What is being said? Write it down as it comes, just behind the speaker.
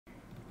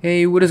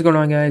Hey, what is going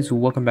on, guys?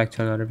 Welcome back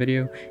to another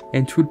video.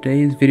 In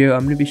today's video,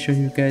 I'm going to be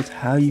showing you guys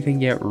how you can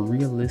get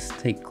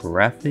realistic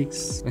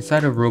graphics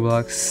inside of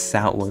Roblox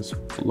Southwest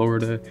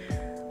Florida.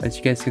 As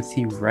you guys can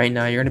see right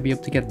now, you're going to be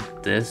able to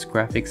get this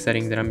graphic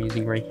setting that I'm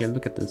using right here.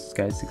 Look at this,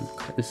 guys.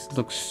 This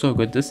looks so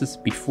good. This is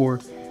before,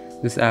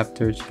 this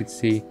after. As you can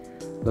see,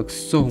 looks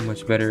so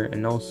much better.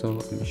 And also,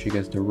 let me show you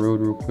guys the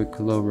road real quick.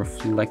 A little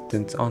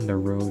reflectance on the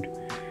road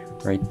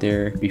right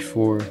there,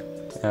 before,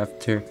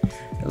 after.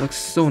 It looks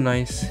so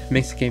nice,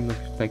 makes the game look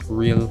like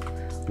real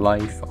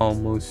life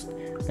almost,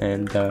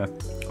 and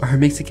or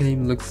makes the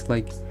game looks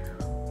like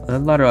a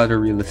lot of other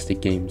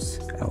realistic games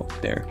out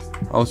there.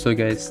 Also,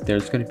 guys,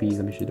 there's gonna be,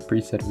 let me show you the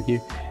preset over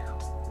here.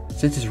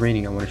 Since it's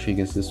raining, I want to show you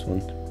guys this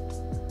one.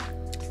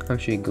 I'll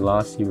show you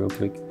glossy real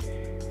quick.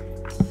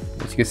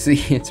 As you can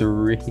see, it's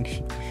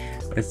raining.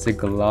 It's a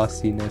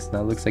glossiness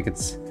now. It looks like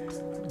it's,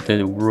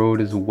 the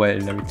road is wet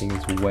and everything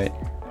is wet.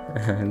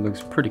 It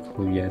looks pretty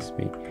cool, if you ask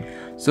me.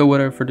 So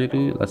without further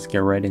ado, let's get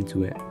right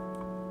into it.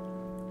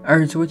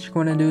 Alright, so what you're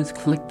going to do is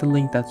click the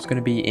link that's going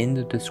to be in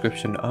the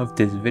description of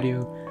this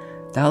video.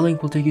 That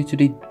link will take you to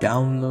the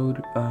download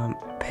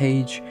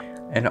page.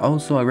 And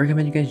also, I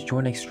recommend you guys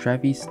join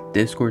Extravi's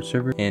Discord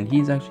server. And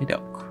he's actually the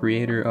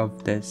creator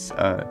of this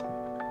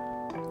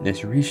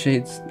this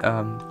reshades,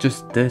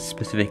 just this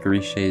specific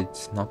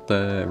reshades, not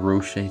the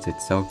row shades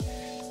itself,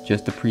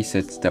 just the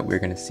presets that we're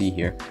going to see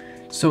here.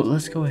 So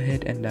let's go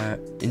ahead and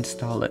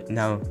install it.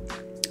 Now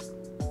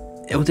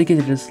it will take you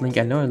to this link.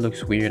 I know it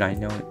looks weird, I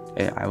know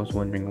I was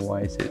wondering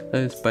why is it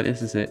this, but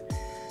this is it.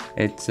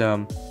 It's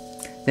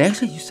they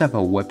actually used to have a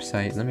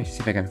website. Let me see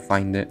if I can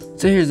find it.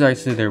 So here's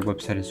actually their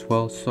website as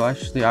well. So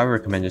actually I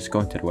recommend just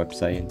going to the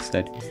website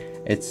instead.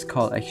 It's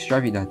called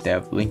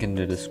extravi.dev, link in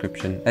the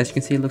description. As you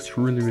can see, it looks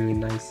really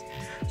nice.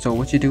 So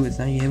what you do is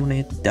now you want to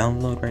hit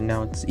download right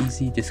now. It's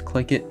easy, just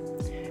click it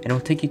and it will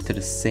take you to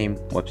the same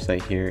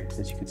website here,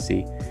 as you can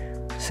see.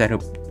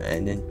 Setup,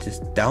 and then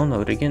just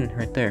download again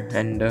right there.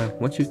 And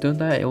once you've done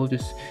that, it will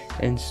just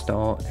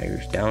install.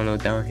 There's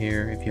download down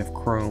here if you have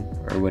Chrome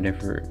or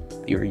whatever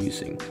you're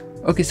using.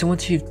 Okay, so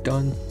once you've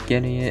done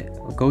getting it,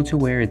 go to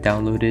where it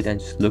downloaded and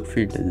just look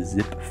for the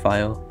zip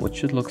file, which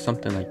should look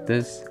something like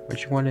this.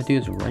 What you want to do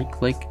is right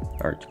click,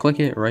 or click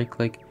it, right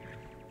click,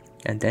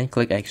 and then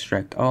click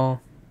extract all.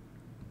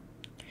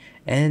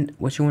 And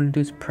what you want to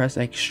do is press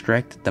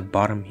extract at the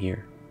bottom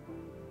here.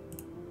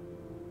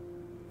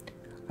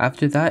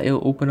 After that,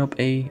 it'll open up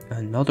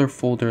another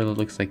folder that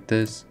looks like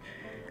this,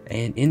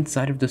 and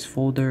inside of this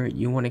folder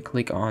you want to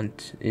click on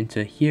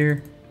into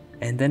here,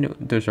 and then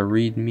there's a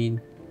readme.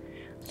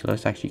 So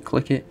let's actually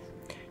click it.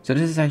 So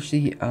this is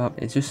actually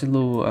it's just a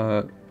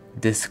little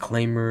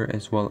disclaimer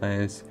as well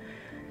as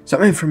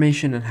some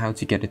information on how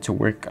to get it to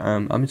work.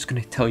 I'm just gonna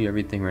tell you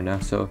everything right now.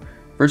 So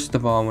first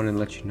of all, I want to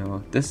let you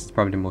know, this is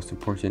probably the most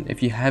important.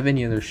 If you have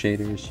any other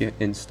shaders you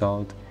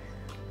installed,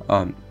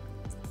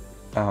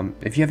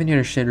 if you have any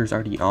other shaders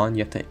already on,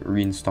 you have to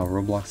reinstall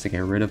Roblox to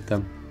get rid of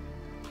them.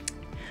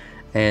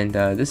 And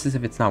this is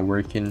if it's not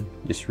working,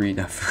 just read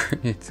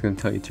it's going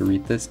to tell you to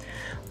read this.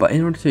 But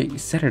in order to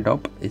set it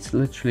up, it's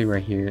literally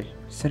right here.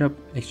 Set up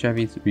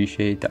Extravi's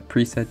reshade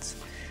presets.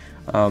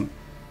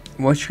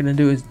 What you're going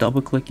to do is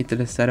double click into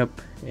the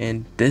setup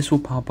and this will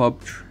pop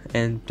up,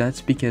 and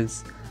that's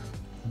because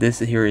this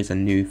here is a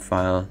new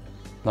file.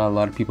 Not a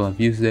lot of people have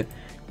used it.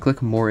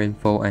 Click more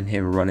info and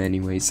hit run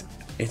anyways.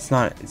 It's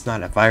not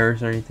a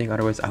virus or anything,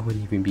 otherwise I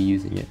wouldn't even be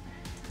using it.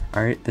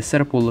 Alright, the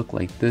setup will look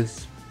like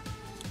this.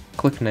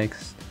 Click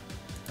next.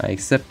 I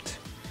accept.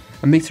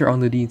 And make sure all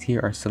the these here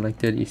are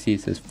selected. You see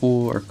it says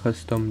full or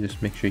custom,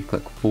 just make sure you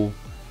click full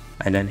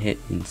and then hit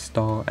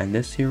install, and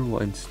this here will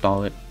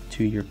install it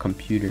to your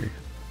computer.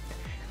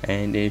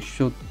 And it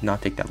should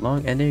not take that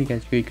long, and then you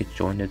guys here you could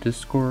join the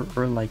Discord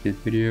or like this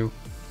video.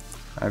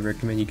 I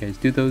recommend you guys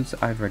do those.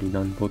 I've already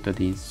done both of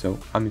these, so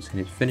I'm just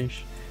gonna hit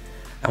finish.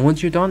 And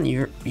once you're done,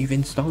 you've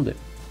installed it.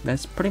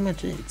 That's pretty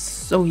much it. It's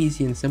so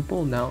easy and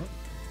simple. Now,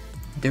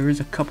 there is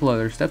a couple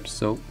other steps,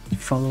 so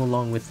follow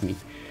along with me.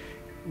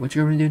 What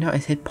you're going to do now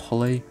is hit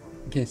play.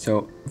 Okay,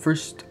 so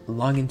first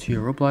log into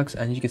your Roblox,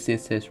 and you can see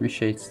it says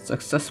reshade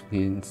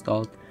successfully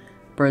installed.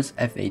 Press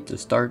F8 to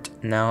start.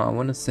 Now, I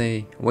want to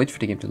say, wait for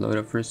the game to load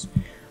up first.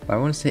 But I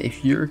want to say,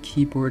 if your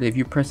keyboard, if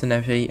you press an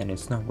F8 and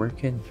it's not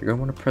working, you're going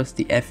to want to press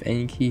the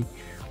FN key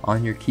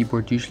on your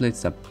keyboard. Usually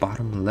it's the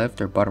bottom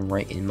left or bottom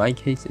right. In my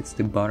case, it's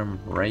the bottom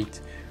right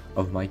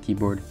of my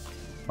keyboard.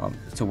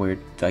 It's so weird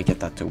to get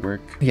that to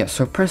work. Yeah,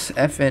 so press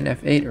FN,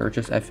 F8, or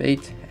just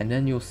F8, and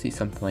then you'll see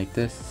something like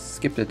this.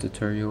 Skip the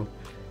tutorial,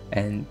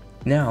 and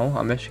now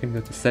I'm actually gonna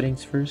go to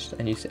settings first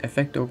and use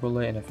effect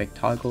overlay and effect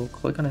toggle.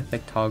 Click on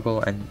effect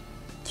toggle and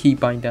key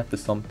bind that to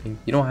something.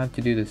 You don't have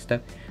to do this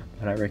step,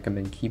 but I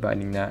recommend key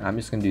binding that. I'm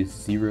just gonna do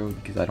 0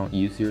 because I don't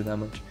use 0 that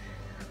much.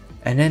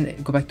 And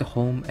then go back to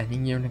home, and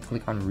then you're gonna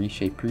click on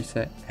reshape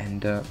preset,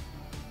 and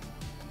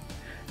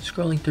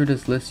scrolling through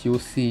this list you will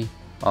see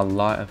a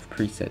lot of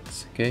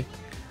presets. Okay,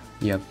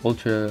 you have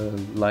ultra,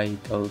 light,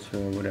 ultra,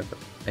 whatever,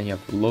 and you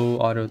have low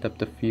auto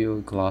depth of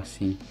field,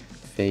 glossy,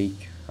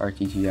 fake,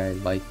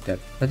 RTGI light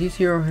depth. Now these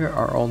here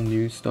are all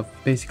new stuff.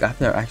 Basically,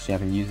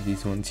 haven't used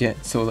these ones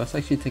yet. So let's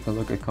actually take a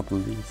look at a couple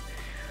of these.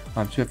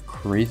 So we have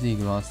crazy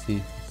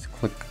glossy. Let's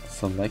click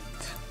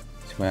select.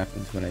 See what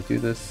happens when I do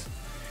this.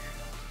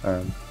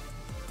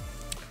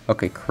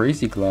 Okay,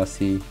 crazy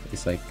glossy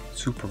is like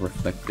super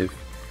reflective.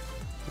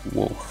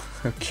 Whoa.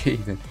 Okay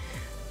then.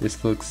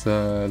 This looks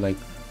like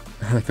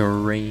a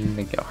rain,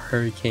 like a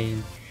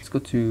hurricane. Let's go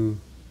to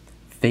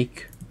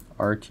fake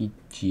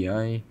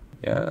RTGI.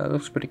 Yeah, that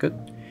looks pretty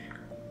good.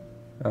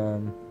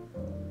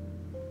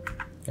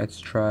 Let's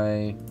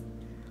try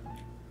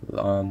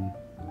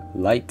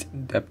light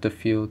depth of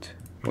field,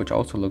 which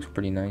also looks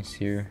pretty nice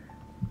here.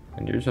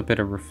 And there's a bit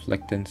of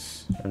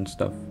reflectance and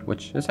stuff,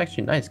 which is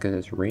actually nice because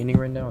it's raining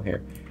right now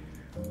here.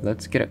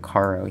 Let's get a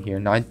car out here.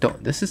 Now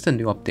this is the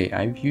new update.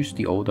 I've used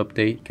the old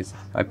update because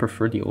I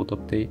prefer the old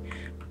update,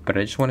 but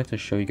I just wanted to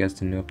show you guys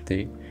the new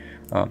update.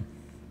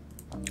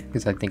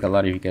 Because I think a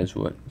lot of you guys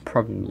would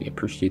probably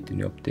appreciate the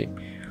new update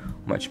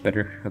much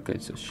better. Okay,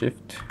 so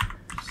shift.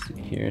 Let's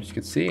see here, as you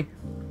can see.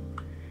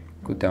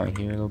 Go down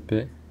here a little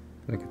bit.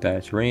 Look at that,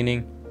 it's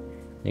raining.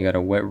 You got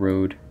a wet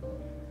road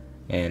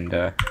and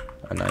a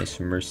nice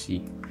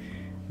Mercy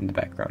in the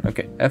background.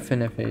 Okay, F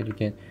and F8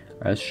 again.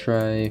 Let's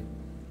try.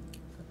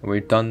 We're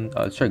done.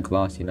 Let's try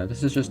glossy now.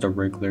 This is just a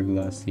regular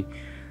glossy,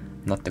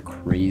 not the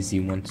crazy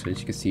one. So as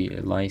you can see,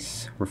 a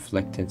nice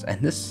reflectance,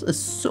 and this is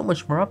so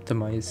much more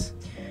optimized.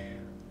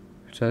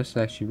 So this is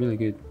actually really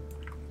good.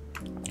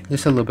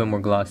 Just a little bit more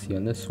glossy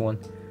on this one.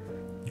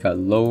 You got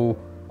low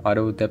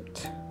auto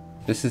depth.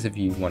 This is if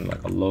you want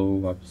like a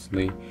low,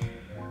 obviously.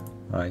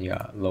 You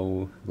got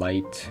low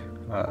light.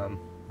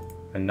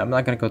 And I'm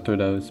not gonna go through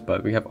those,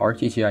 but we have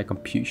RTGI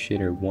Compute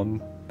Shader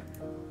 1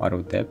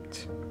 auto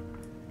depth.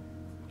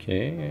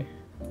 Okay.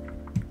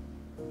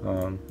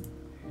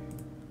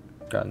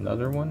 Got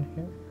another one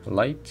here.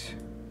 Light.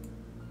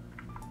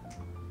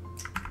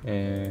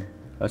 And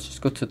let's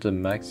just go to the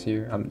max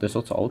here. There's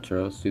also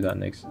ultra. Let's do that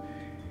next.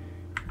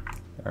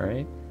 All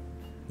right.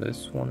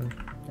 This one,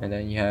 and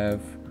then you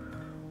have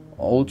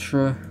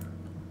ultra.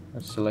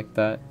 Let's select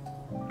that.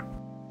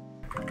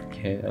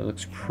 Okay, that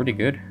looks pretty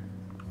good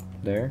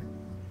there.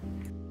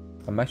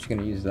 I'm actually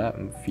going to use that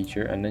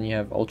feature. And then you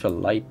have ultra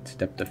light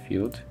depth of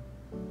field,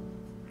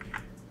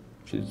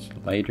 which is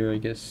lighter, I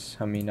guess.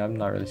 I mean, I'm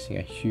not really seeing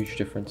a huge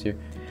difference here.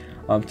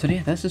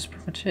 Today that's just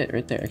pretty much it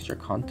right there. Extra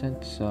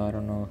content, so I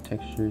don't know,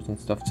 textures and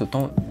stuff, so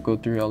don't go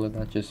through all of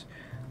that. Just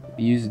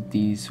use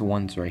these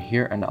ones right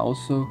here. And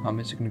also I'm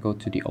just going to go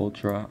to the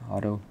ultra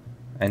auto,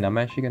 and I'm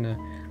actually going to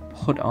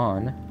put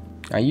on,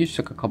 I used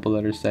a couple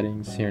other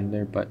settings here and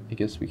there, but I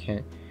guess we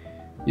can't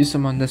use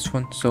them on this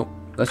one, so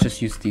let's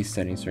just use these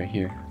settings right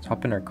here. Let's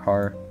hop in our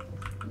car.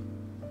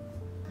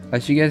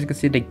 As you guys can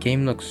see, the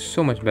game looks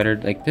so much better.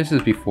 Like, this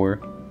is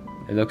before,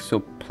 it looks so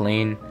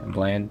plain and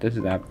bland. This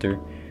is after.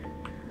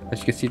 As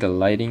you can see, the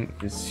lighting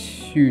is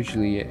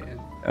hugely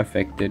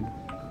affected.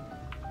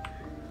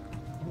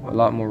 A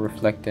lot more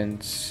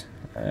reflectance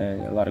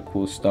and a lot of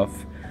cool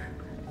stuff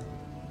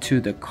to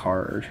the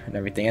card and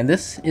everything. And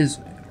this is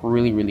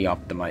really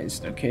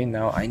optimized. Okay,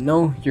 now I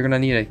know you're gonna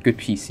need a good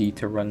PC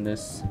to run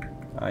this.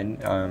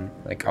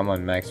 Like, I'm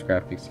on max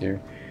graphics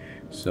here,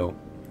 so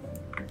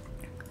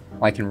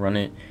I can run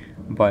it.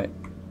 But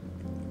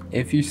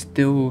if you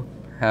still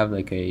have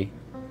like a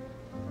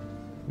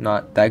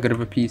not that good of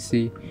a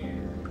PC,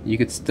 you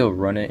could still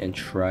run it and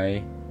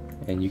try,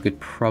 and you could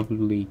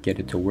probably get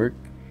it to work.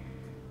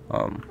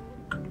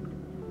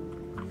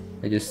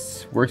 It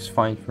just works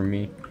fine for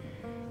me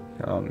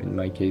in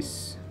my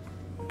case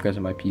because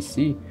of my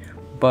PC.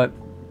 But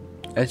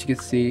as you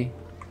can see,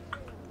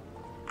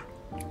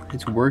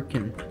 it's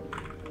working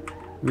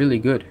really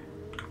good.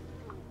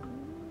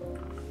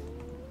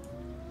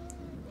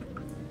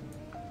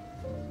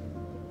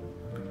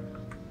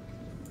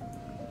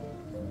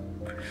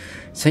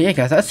 So yeah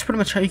guys, that's pretty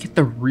much how you get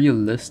the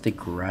realistic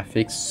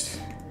graphics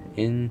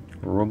in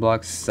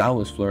Roblox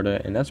Southwest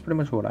Florida, and that's pretty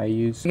much what I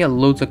use. I get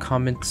loads of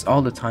comments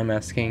all the time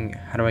asking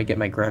how do I get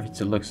my graphics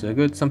to look so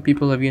good. Some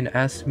people have even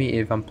asked me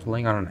if I'm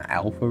playing on an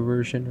alpha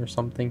version or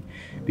something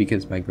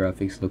because my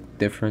graphics look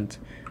different,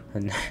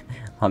 and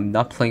I'm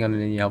not playing on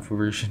any alpha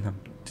version.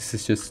 This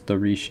is just the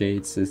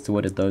reshades as to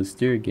what it does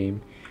to your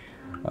game,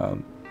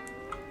 and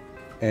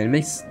it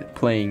makes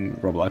playing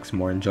Roblox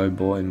more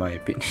enjoyable in my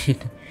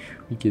opinion.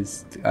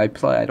 Because I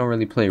don't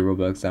really play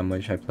Roblox that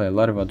much. I play a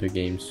lot of other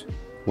games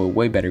with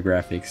way better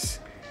graphics,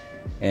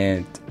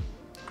 and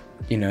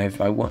you know,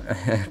 if I want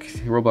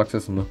Roblox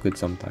doesn't look good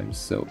sometimes,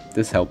 so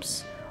this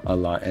helps a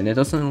lot. And it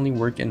doesn't only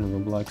work in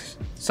Roblox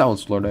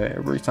South Florida,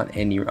 it works on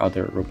any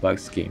other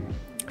Roblox game.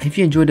 If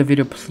you enjoyed the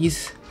video,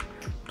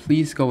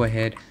 please go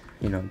ahead,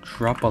 you know,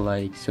 drop a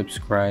like,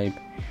 subscribe,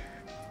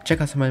 check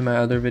out some of my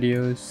other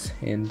videos,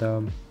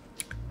 and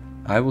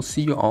I will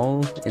see you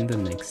all in the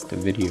next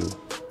video.